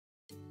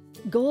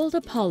Gold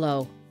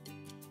Apollo.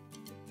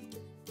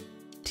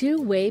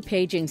 Two-way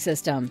paging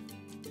system.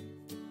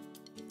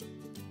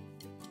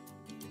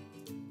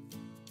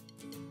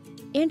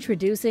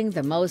 Introducing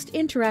the most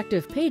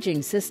interactive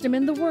paging system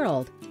in the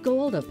world,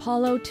 Gold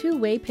Apollo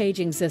two-way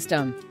paging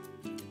system.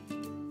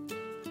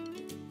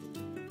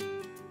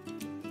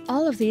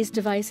 All of these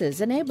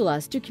devices enable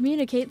us to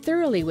communicate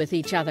thoroughly with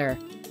each other.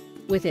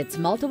 With its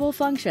multiple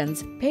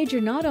functions,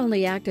 pager not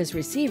only act as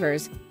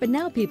receivers, but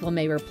now people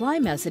may reply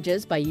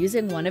messages by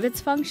using one of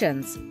its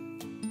functions.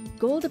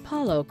 Gold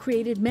Apollo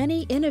created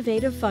many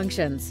innovative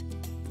functions.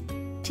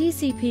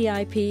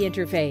 TCP/IP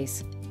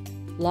interface,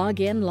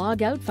 log-in,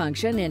 log-out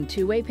function in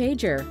two-way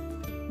pager,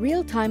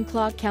 real-time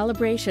clock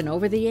calibration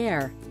over the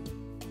air,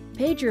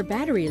 pager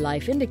battery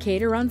life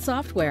indicator on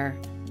software,